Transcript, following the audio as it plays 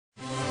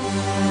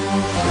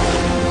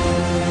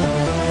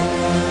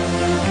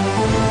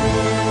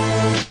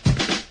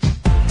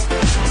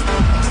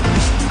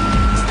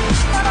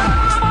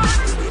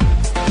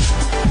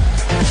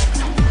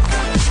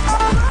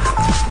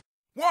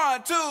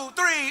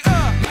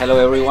Hello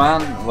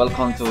everyone,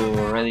 welcome to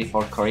Ready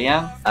for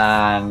Korean,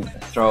 and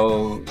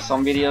through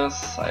some videos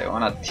I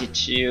wanna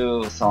teach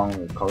you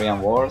some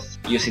Korean words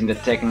using the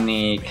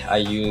technique I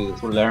used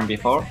to learn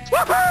before.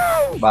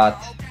 But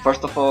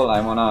first of all,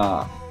 I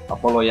wanna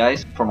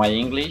apologize for my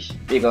English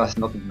because it's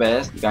not the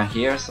best you can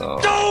hear, so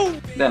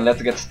then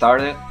let's get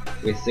started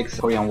with 6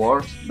 Korean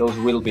words. Those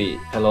will be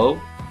hello,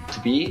 to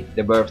be,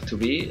 the verb to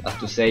be, as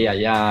to say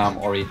I am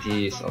or it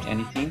is or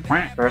anything,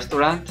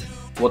 restaurant,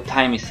 what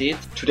time is it,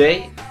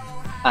 today,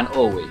 and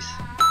always.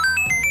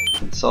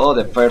 So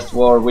the first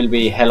word will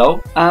be hello,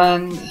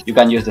 and you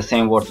can use the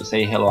same word to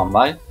say hello and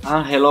bye.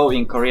 And hello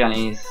in Korean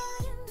is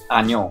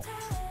안녕.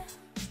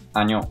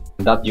 안녕.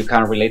 That you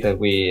can relate it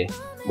with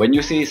when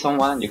you see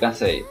someone, you can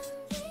say,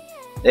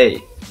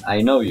 hey,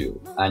 I know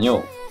you.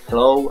 안녕.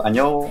 Hello,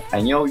 안녕.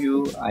 I know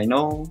you. I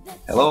know.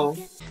 Hello.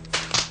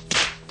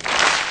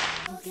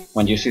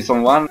 When you see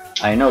someone,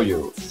 I know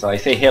you, so I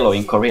say hello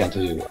in Korean to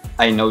you.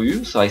 I know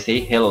you, so I say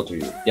hello to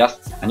you.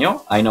 Just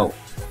안녕, I know.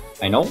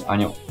 I know,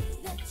 안녕.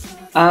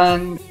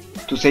 And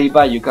to say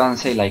bye, you can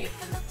say like,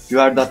 you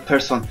are that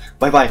person.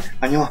 Bye bye.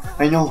 안녕,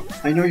 I know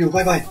you.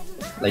 Bye bye.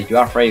 Like you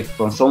are afraid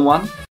from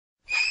someone,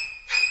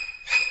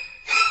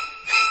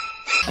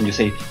 and you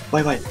say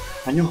bye bye.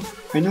 안녕,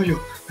 I know you.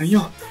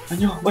 안녕,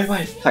 bye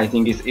bye. I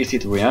think it's easy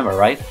to remember,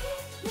 right?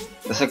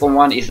 The second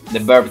one is the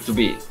verb to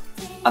be.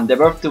 And the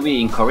verb to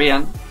be in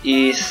Korean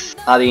is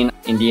adding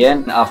in the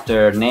end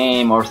after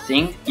name or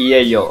thing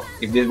예요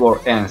if this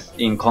word ends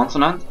in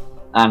consonant,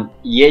 and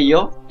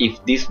예요 if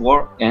this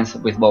word ends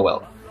with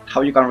vowel.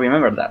 How you can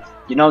remember that?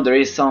 You know, there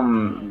is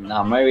some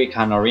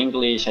American or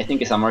English, I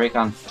think it's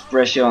American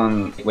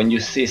expression. When you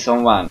see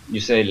someone,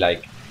 you say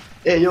like,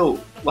 hey yo,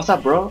 what's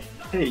up bro?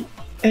 Hey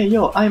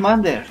yo, I'm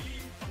under.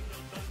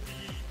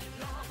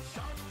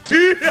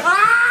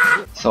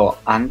 So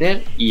under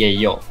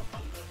예요.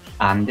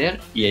 Under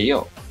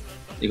예요,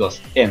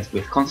 because ends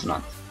with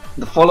consonant.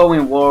 The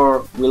following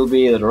word will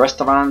be the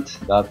restaurant,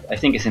 that I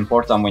think is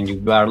important when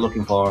you are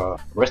looking for a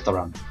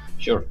restaurant.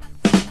 Sure.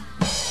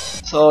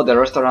 So the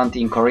restaurant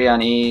in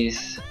Korean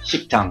is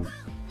식당.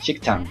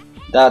 식당.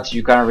 That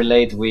you can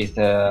relate with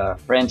a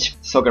French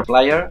soccer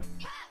player,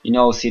 you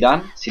know,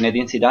 Zinedine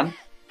Zidane,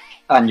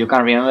 and you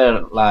can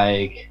remember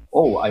like,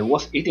 oh, I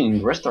was eating in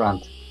the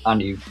restaurant and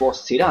it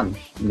was Zidane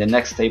in the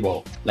next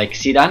table. Like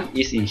Zidane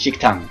is in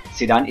식당,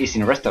 Zidane is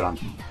in restaurant.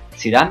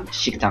 Zidane,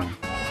 식당.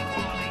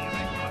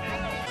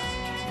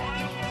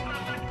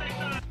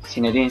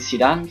 Zinedine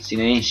Zidane,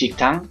 Zinedine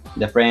식당,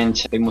 the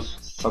French famous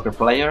soccer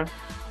player,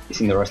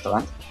 is in the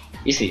restaurant.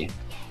 Easy.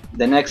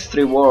 The next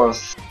 3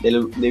 words, they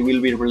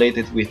will be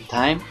related with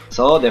time.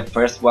 So the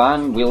first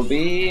one will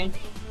be,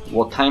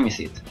 what time is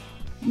it?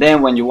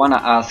 Then when you wanna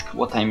ask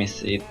what time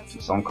is it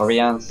to some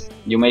Koreans,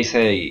 you may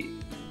say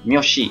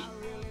몇 시.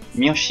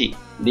 Myoshi.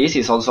 This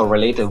is also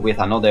related with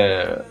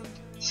another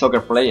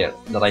soccer player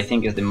that I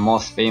think is the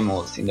most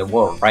famous in the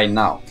world right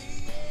now.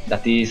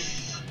 That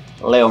is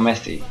Leo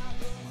Messi,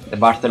 the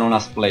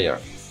Barcelona's player.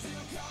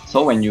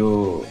 So when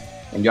you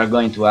are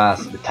going to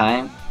ask the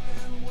time,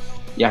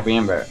 yeah,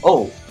 remember,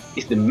 oh,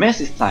 it's the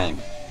Messi's time.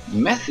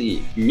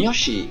 Messi,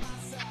 Myoshi,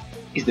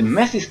 it's the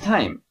Messi's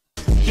time.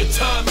 Your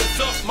time is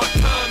up, my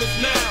time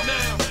is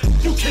now.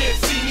 You can't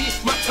see me,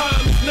 my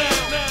time is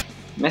now.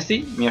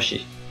 Messi,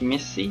 Myoshi.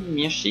 Messi.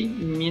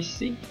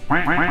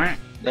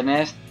 The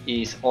next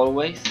is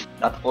always.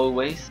 That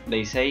always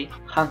they say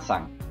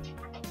항상.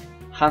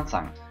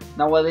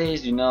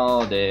 Nowadays, you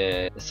know,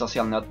 the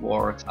social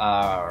networks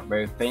are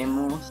very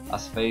famous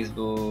as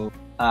Facebook,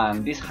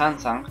 and this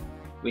항상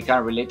we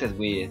can relate it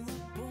with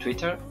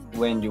Twitter.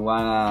 When you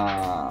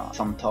wanna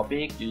some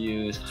topic, you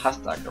use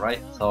hashtag,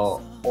 right?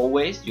 So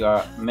always you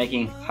are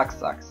making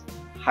hashtags.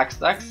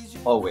 Hashtags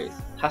always.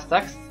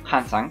 Hashtags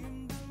항상.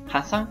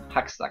 항상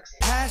hashtags.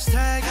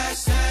 Hashtag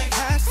everything.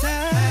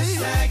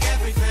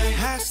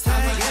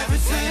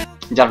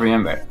 Just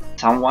remember,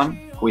 someone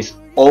who is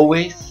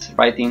always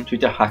writing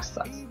Twitter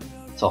hashtags.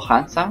 So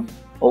항상,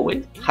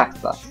 always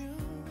hashtags.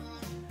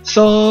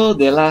 So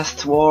the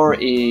last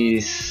word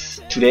is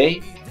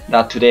today.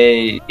 That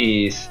today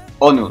is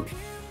오늘.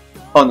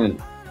 오늘.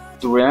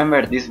 To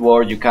remember this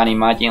word, you can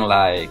imagine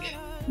like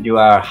you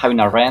are having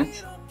a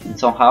rent in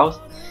some house.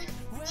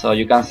 So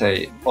you can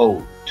say,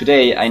 oh,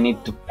 today I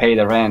need to pay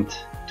the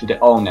rent to the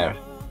owner.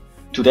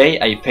 Today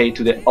I pay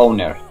to the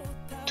owner.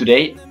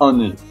 Today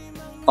owner.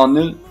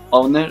 Owner.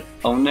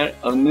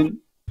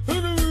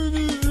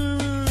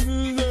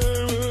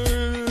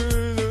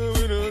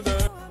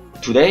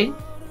 Today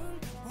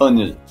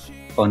owner.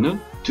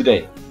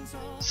 Today.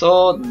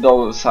 So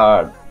those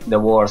are the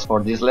words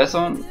for this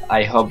lesson.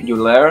 I hope you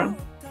learn.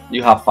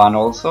 You have fun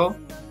also.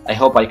 I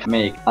hope I can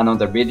make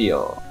another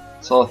video.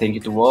 So thank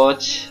you to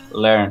watch,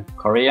 learn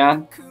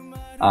Korean,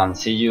 and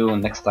see you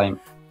next time.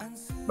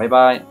 Bye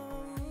bye.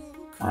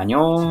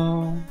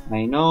 안녕.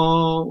 I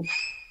know.